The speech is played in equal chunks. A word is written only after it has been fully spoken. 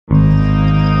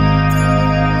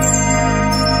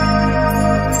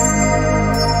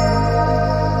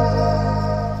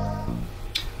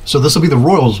So this will be the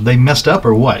royals. They messed up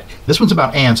or what? This one's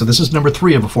about Anne, so this is number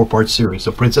 3 of a 4-part series.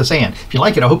 So Princess Anne. If you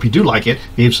like it, I hope you do like it.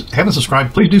 If you haven't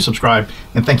subscribed, please do subscribe,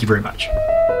 and thank you very much.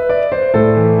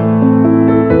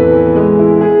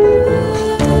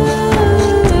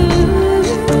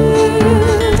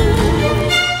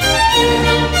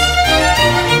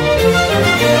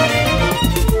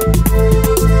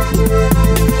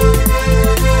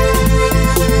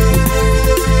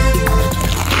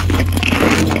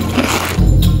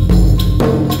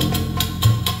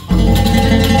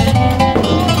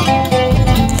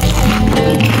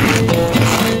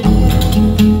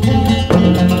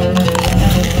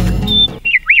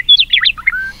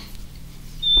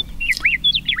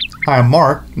 Hi, I'm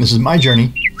Mark, and this is my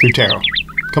journey through tarot.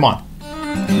 Come on.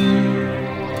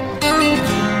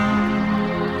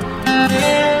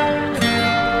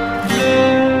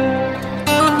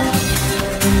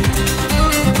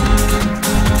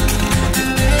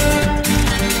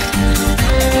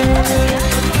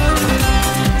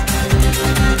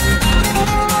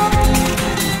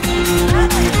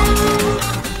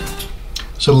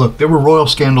 So look, there were royal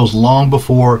scandals long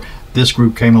before this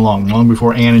group came along, long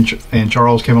before Anne and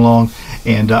Charles came along.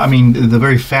 And I mean, the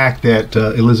very fact that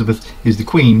Elizabeth is the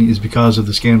queen is because of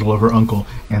the scandal of her uncle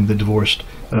and the divorced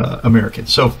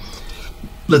Americans. So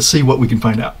let's see what we can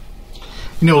find out.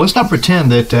 You know, let's not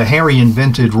pretend that Harry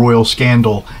invented royal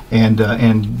scandal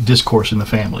and discourse in the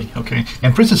family, okay?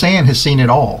 And Princess Anne has seen it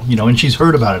all, you know, and she's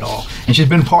heard about it all. And she's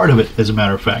been part of it, as a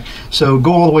matter of fact. So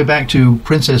go all the way back to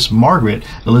Princess Margaret,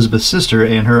 Elizabeth's sister,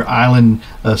 and her island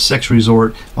sex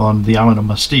resort on the Island of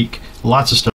Mustique.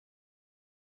 Lots of stuff.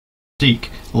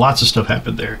 Lots of stuff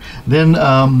happened there. Then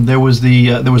there was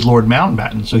Lord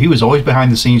Mountbattens. So he was always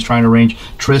behind the scenes trying to arrange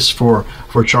trysts for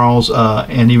Charles,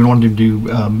 and even wanted him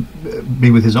to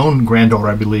be with his own granddaughter,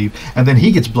 I believe. And then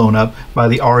he gets blown up by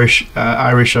the Irish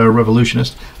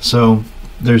revolutionists. So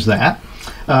there's that.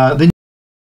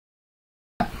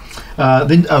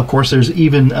 Then, of course, there's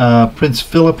even Prince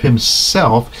Philip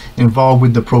himself involved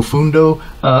with the Profundo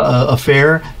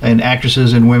affair, and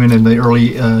actresses and women in the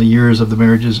early years of the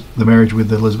marriage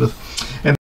with Elizabeth.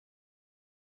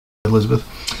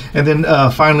 And then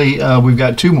finally, we've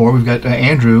got 2 more. We've got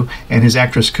Andrew and his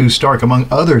actress Koo Stark, among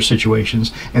other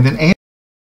situations. And then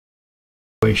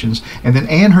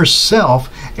Anne herself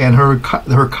and her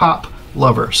cop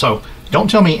lover. So don't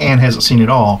tell me Anne hasn't seen it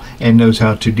all and knows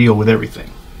how to deal with everything.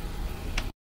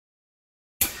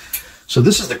 So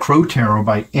this is the Crow Tarot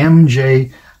by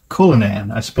M.J.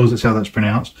 Cullinan. I suppose that's how that's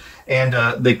pronounced. And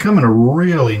they come in a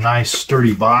really nice,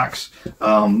 sturdy box.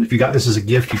 If you got this as a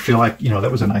gift, you feel like, you know, that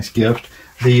was a nice gift.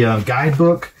 The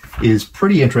guidebook is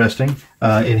pretty interesting.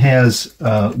 It has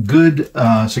good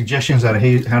suggestions on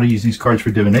how to use these cards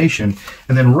for divination.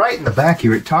 And then right in the back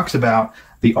here, it talks about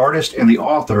the artist and the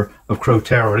author of Crow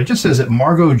Tarot. And it just says that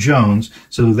Margot Jones,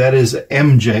 so that is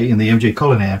MJ in the M.J.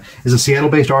 Cullinan, is a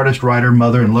Seattle-based artist, writer,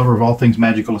 mother, and lover of all things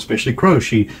magical, especially crows.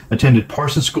 She attended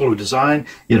Parsons School of Design,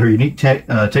 yet her unique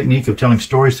technique of telling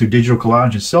stories through digital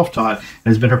collage is self-taught and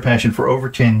has been her passion for over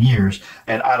 10 years.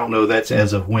 And I don't know that's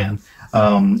as of when.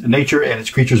 Nature and its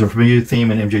creatures are a familiar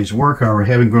theme in MJ's work. However,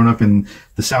 having grown up in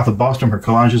the south of Boston, her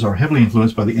collages are heavily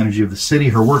influenced by the energy of the city.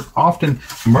 Her work often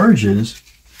merges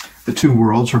the 2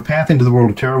 worlds. Her path into the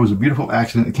world of tarot was a beautiful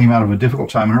accident that came out of a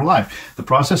difficult time in her life. The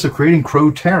process of creating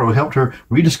Crow Tarot helped her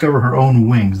rediscover her own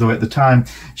wings, though at the time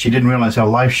she didn't realize how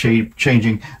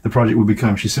life-changing the project would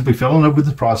become. She simply fell in love with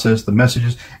the process, the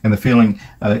messages, and the feeling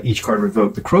each card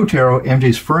evoked. The Crow Tarot,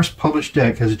 MJ's first published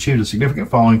deck, has achieved a significant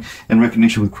following and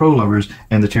recognition with crow lovers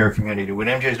and the tarot community. When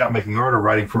MJ is not making art or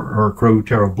writing for her Crow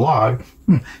Tarot blog,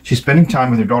 she's spending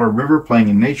time with her daughter River, playing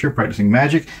in nature, practicing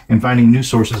magic, and finding new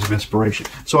sources of inspiration.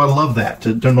 So I love that,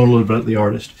 to know a little bit about the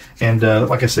artist. And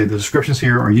like I say, the descriptions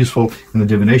here are useful in the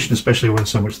divination, especially when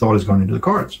so much thought is going into the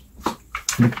cards.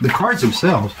 The cards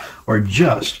themselves are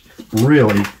just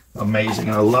really amazing,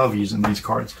 and I love using these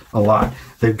cards a lot.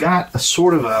 They've got a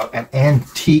sort of an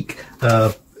antique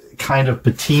kind of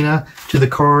patina to the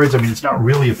cards. I mean, it's not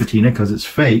really a patina because it's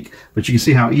fake, but you can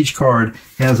see how each card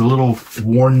has a little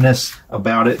wornness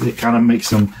about it that kind of makes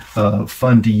them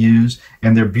fun to use,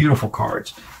 and they're beautiful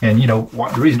cards. And you know,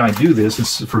 the reason I do this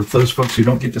is for those folks who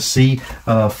don't get to see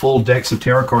full decks of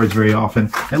tarot cards very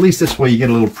often. At least this way you get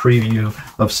a little preview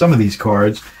of some of these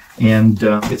cards, and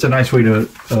it's a nice way to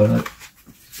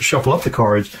shuffle up the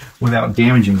cards without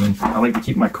damaging them. I like to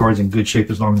keep my cards in good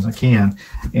shape as long as I can,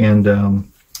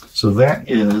 and so that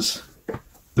is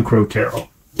the Crow Tarot.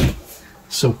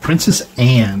 So Princess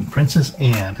Anne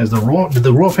has did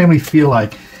the royal family feel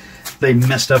like they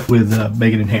messed up with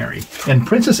Meghan and Harry? And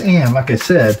Princess Anne, like I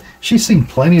said, she's seen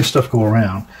plenty of stuff go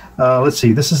around. let's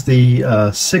see, this is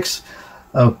the Six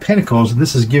of Pentacles, and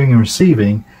this is giving and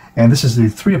receiving, and this is the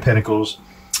Three of Pentacles,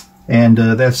 and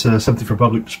that's something for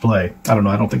public display. I don't know,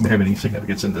 I don't think they have any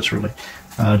significance in this, really.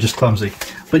 Just clumsy.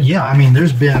 But yeah, I mean,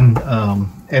 there's been,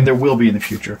 and there will be in the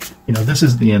future. You know, this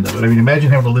is the end of it. I mean,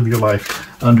 imagine having to live your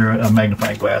life under a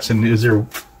magnifying glass, and is there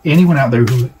anyone out there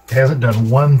who hasn't done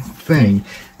one thing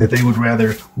that they would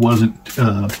rather wasn't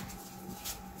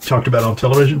talked about on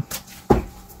television?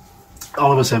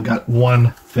 All of us have got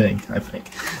one thing, I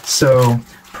think. So,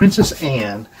 Princess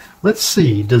Anne, let's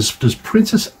see, does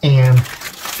Princess Anne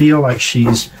feel like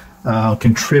she's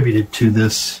contributed to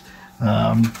this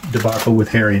debacle with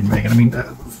Harry and Meghan? I mean,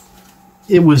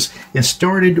 it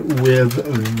started with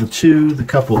the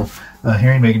couple,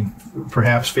 Harry and Meghan,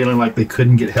 perhaps feeling like they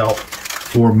couldn't get help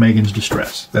for Meghan's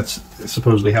distress. That's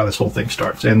supposedly how this whole thing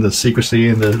starts, and the secrecy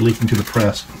and the leaking to the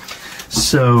press.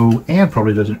 So Anne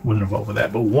probably wasn't involved with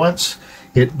that, but once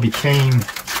it became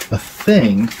a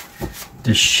thing,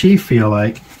 does she feel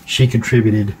like she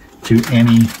contributed to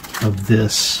any of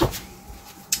this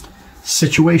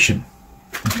situation?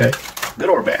 Okay, good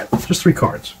or bad? Just 3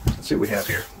 cards. Let's see what we have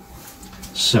here.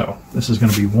 So this is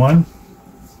going to be 1,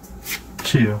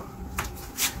 2,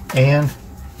 and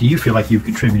do you feel like you've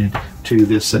contributed to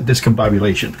this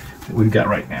discombobulation that we've got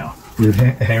right now with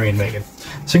Harry and Meghan?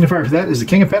 Signifier for that is the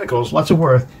King of Pentacles, lots of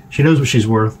worth. She knows what she's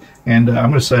worth, and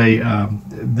I'm going to say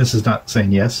this is not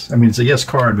saying yes. I mean, it's a yes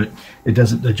card, but it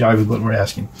doesn't jive with what we're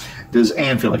asking. Does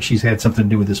Anne feel like she's had something to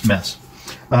do with this mess?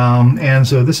 And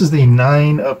so this is the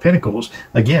 9 of Pentacles.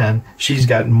 Again, she's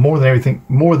got more than everything,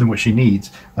 more than what she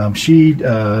needs. She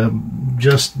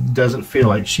just doesn't feel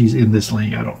like she's in this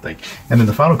league, I don't think. And then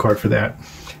the final card for that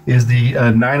is the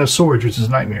 9 of Swords, which is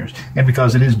nightmares. And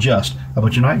because it is just a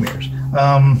bunch of nightmares.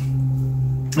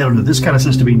 I don't know, this kind of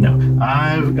says to me, no,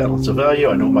 I've got lots of value,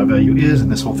 I know what my value is, and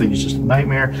this whole thing is just a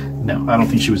nightmare. No, I don't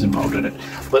think she was involved in it.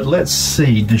 But let's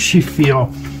see, does she feel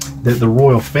that the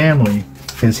royal family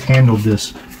has handled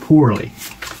this poorly?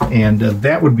 And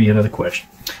that would be another question.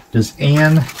 Does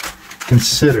Anne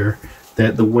consider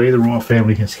that the way the royal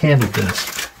family has handled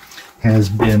this has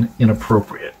been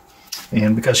inappropriate?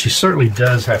 And because she certainly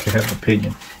does have to have an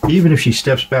opinion, even if she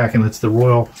steps back and lets the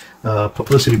royal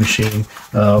publicity machine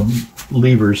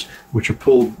levers, which are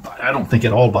pulled, I don't think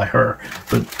at all by her,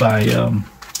 but by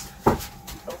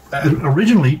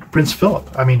originally Prince Philip.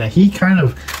 I mean, he kind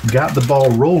of got the ball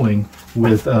rolling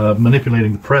with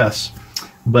manipulating the press.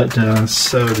 But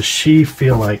so does she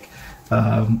feel like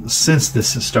since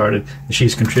this has started,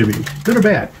 she's contributed, good or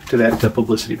bad, to that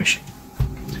publicity machine?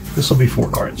 This will be 4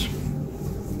 cards.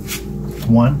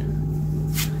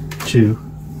 1, 2,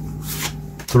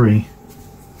 3,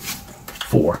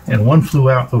 4. And 1 flew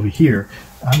out over here.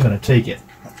 I'm going to take it.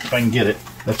 If I can get it,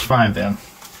 that's fine then.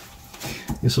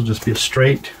 This will just be a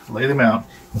straight, lay them out,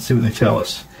 and see what they tell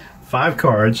us. 5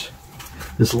 cards.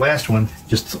 This last one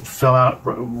just fell out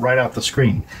right out the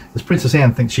screen. This Princess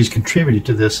Anne thinks she's contributed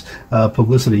to this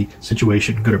publicity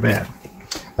situation, good or bad.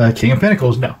 King of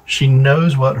Pentacles, no. She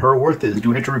knows what her worth is.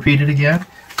 Do we have to repeat it again?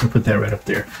 We'll put that right up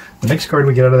there. The next card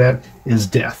we get out of that is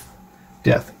Death.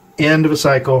 Death. End of a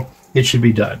cycle. It should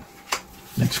be done.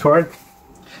 Next card.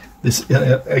 This,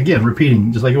 again,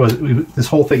 repeating, just like it was. This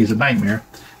whole thing is a nightmare.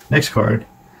 Next card.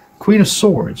 Queen of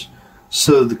Swords.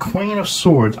 So the Queen of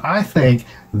Swords, I think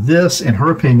this, in her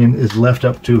opinion, is left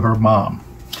up to her mom.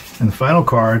 And the final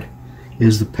card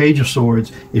is the Page of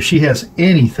Swords. If she has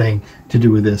anything to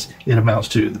do with this, it amounts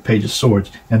to the Page of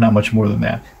Swords, and not much more than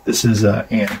that. This is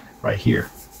Anne right here.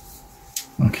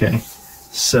 Okay,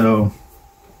 so,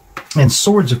 and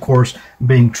swords, of course,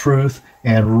 being truth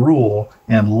and rule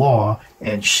and law,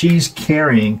 and she's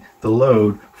carrying the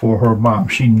load for her mom.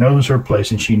 She knows her place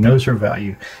and she knows her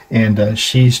value, and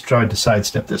she's tried to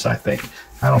sidestep this, I think.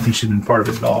 I don't think she's been part of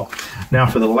it at all. Now,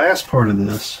 for the last part of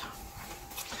this,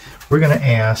 we're going to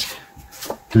ask,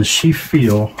 does she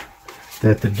feel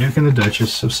that the Duke and the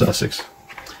Duchess of Sussex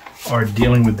are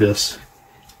dealing with this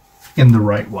in the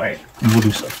right way? And we'll do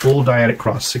a full dyadic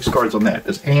cross, 6 cards on that.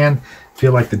 Does Anne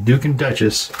feel like the Duke and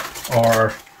Duchess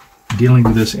are dealing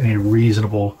with this in a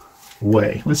reasonable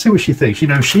way? Let's see what she thinks. You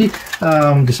know, she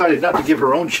decided not to give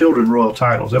her own children royal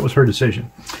titles. That was her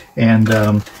decision. And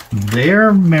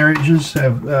their marriages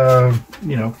have,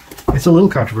 you know, it's a little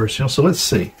controversial. So let's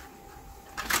see.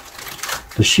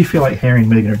 Does she feel like Harry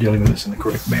and Meghan are dealing with this in the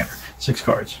correct manner? 6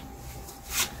 cards.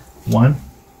 1,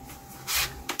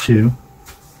 2,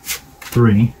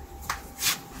 3,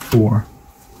 4,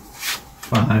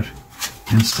 5,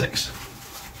 and 6.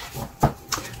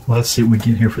 Let's see what we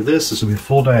get here for this. This will be a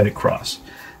full dyadic cross.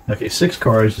 Okay, 6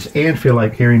 cards. Does Anne feel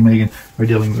like Harry and Meghan are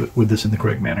dealing with this in the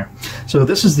correct manner? So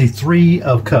this is the 3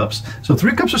 of Cups. So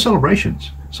 3 of Cups are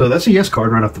celebrations. So that's a yes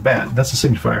card right off the bat. That's a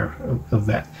signifier of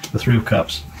that, the 3 of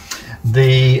Cups.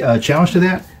 The challenge to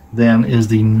that then is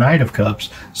the Knight of Cups.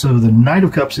 So the Knight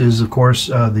of Cups is, of course,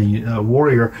 the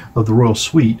warrior of the royal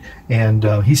suite, and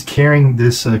he's carrying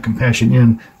this compassion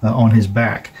in on his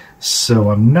back.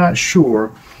 So I'm not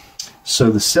sure.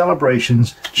 So the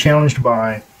celebrations challenged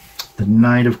by the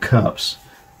Knight of Cups,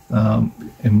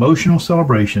 emotional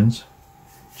celebrations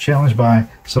challenged by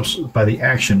the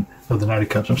action of the Knight of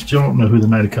Cups. I still don't know who the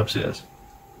Knight of Cups is.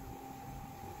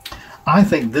 I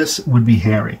think this would be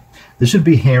Harry. This should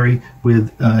be Harry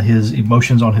with his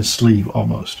emotions on his sleeve,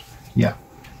 almost. Yeah.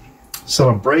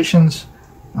 Celebrations.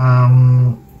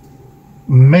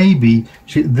 Maybe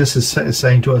this is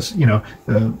saying to us, you know,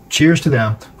 cheers to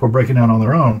them for breaking down on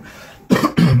their own.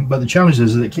 But the challenge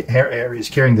is that Harry is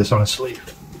carrying this on his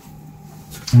sleeve.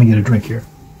 Let me get a drink here.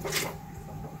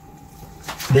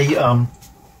 The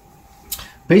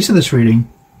base of this reading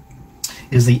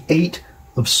is the 8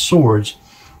 of Swords,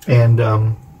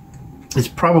 and it's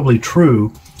probably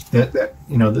true that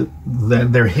you know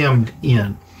that they're hemmed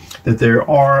in, that there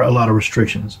are a lot of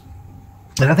restrictions,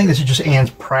 and I think this is just Anne's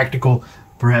practical,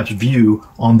 perhaps, view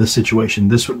on this situation.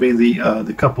 This would be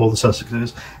the couple, the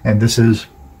Sussexes, and this is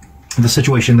the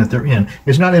situation that they're in.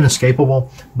 It's not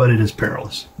inescapable, but it is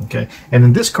perilous. Okay, and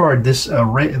in this card, this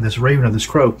raven or this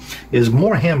crow is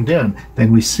more hemmed in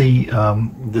than we see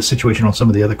the situation on some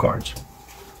of the other cards.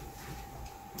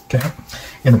 Okay,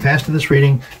 in the past of this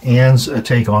reading, Anne's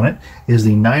take on it is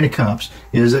the 9 of Cups.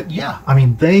 Is that, yeah, I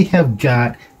mean, they have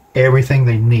got everything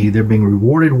they need. They're being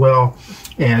rewarded well,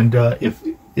 and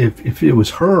if it was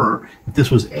her, if this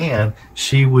was Anne,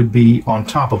 she would be on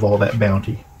top of all that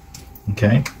bounty.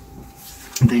 Okay.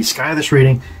 The sky of this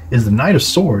reading is the Knight of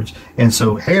Swords, and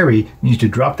so Harry needs to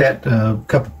drop that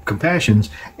cup of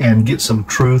compassions and get some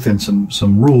truth and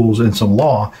some rules and some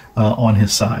law on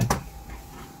his side,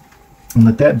 and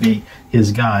let that be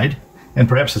his guide. And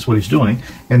perhaps that's what he's doing.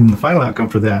 And the final outcome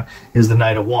for that is the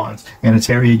Knight of Wands, and it's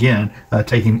Harry again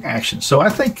taking action. So I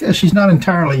think she's not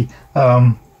entirely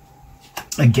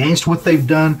against what they've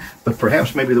done, but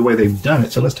perhaps maybe the way they've done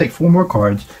it. So let's take 4 more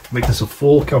cards, make this a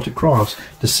full Celtic cross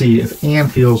to see if Anne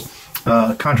feels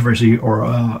controversy or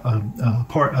a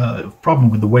problem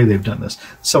with the way they've done this.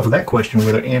 So for that question,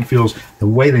 whether Anne feels the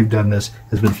way they've done this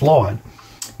has been flawed,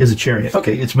 is a Chariot.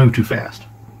 Okay, it's moved too fast.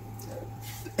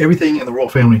 Everything in the royal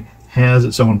family has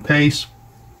its own pace,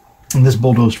 and this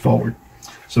bulldozed forward.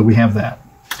 So we have that.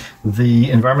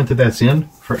 The environment that's in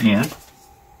for Anne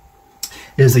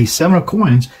is the 7 of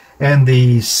Coins, and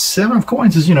the 7 of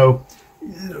Coins is, you know,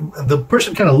 the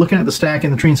person kind of looking at the stack in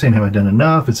the tree and saying, have I done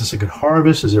enough? Is this a good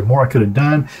harvest? Is there more I could have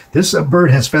done? This bird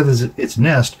has feathers its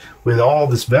nest with all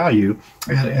this value,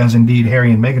 as indeed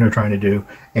Harry and Meghan are trying to do,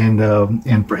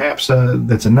 and perhaps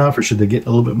that's enough, or should they get a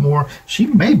little bit more? She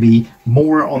may be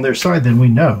more on their side than we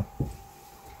know.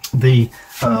 The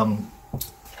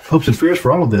hopes and fears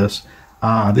for all of this,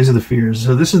 these are the fears.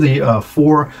 So this is the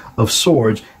 4 of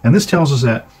Swords, and this tells us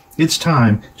that it's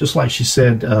time, just like she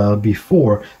said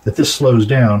before, that this slows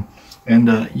down,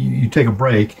 and you take a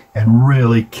break and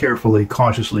really carefully,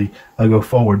 cautiously go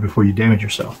forward before you damage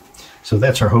yourself. So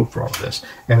that's her hope for all of this.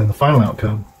 And in the final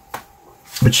outcome,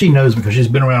 but she knows, because she's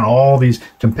been around all these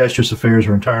tempestuous affairs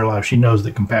her entire life, she knows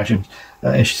that compassion,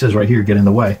 and she says right here, get in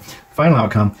the way. Final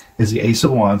outcome is the Ace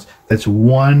of Wands. That's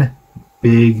one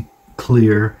big,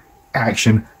 clear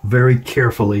action, very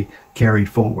carefully carried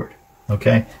forward.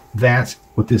 Okay, that's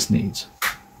what this needs,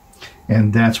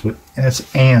 and that's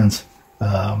Anne's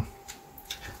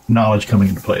knowledge coming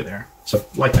into play there. So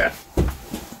like that.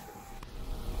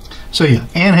 So yeah,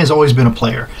 Anne has always been a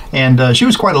player, and she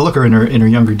was quite a looker in her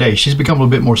younger days. She's become a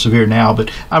little bit more severe now, but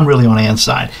I'm really on Anne's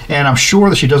side. And I'm sure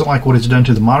that she doesn't like what it's done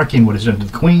to the monarchy and what it's done to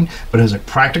the Queen, but as a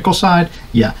practical side,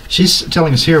 yeah, she's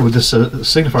telling us here with this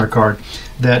signifier card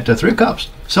that 3 of Cups,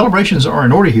 celebrations are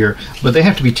in order here, but they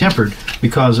have to be tempered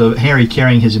because of Harry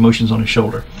carrying his emotions on his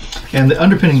shoulder. And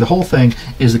underpinning the whole thing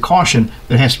is the caution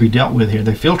that has to be dealt with here.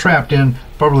 They feel trapped in,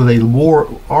 probably they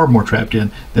are more trapped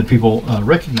in than people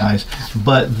recognize,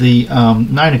 but the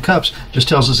 9 of Cups just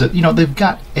tells us that, you know, they've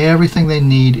got everything they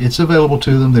need. It's available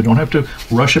to them. They don't have to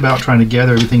rush about trying to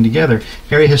gather everything together.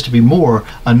 Harry has to be more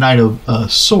a Knight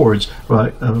of Swords,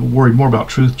 worried more about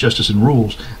truth, justice, and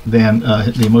rules than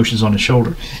the emotions on his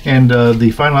shoulder. And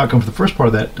the final outcome for the first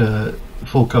part of that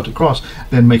full Celtic cross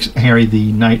then makes Harry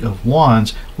the Knight of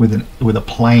Wands with a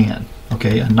plan.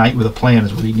 Okay, a knight with a plan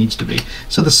is what he needs to be.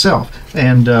 So the self,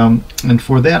 and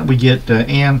for that we get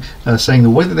Anne saying the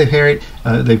way that they've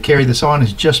they've carried this on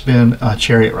has just been a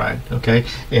chariot ride, okay?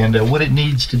 And what it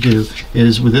needs to do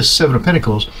is, with this Seven of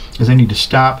Pentacles, is they need to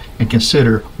stop and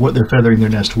consider what they're feathering their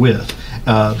nest with.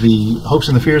 The hopes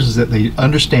and the fears is that they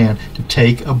understand to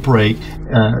take a break,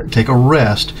 take a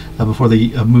rest before they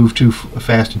move too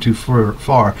fast and too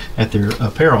far at their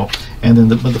peril. And then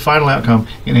the final outcome,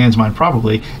 in Anne's mind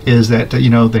probably, is that you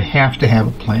know, they have to have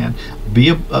a plan.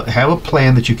 Have a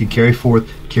plan that you can carry forth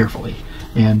carefully,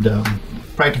 and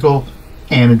practical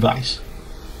and advice.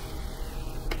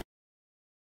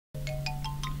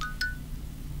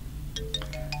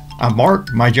 I'm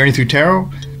Mark, My Journey Through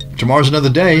Tarot. Tomorrow's another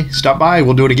day. Stop by,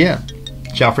 we'll do it again.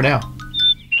 Ciao for now.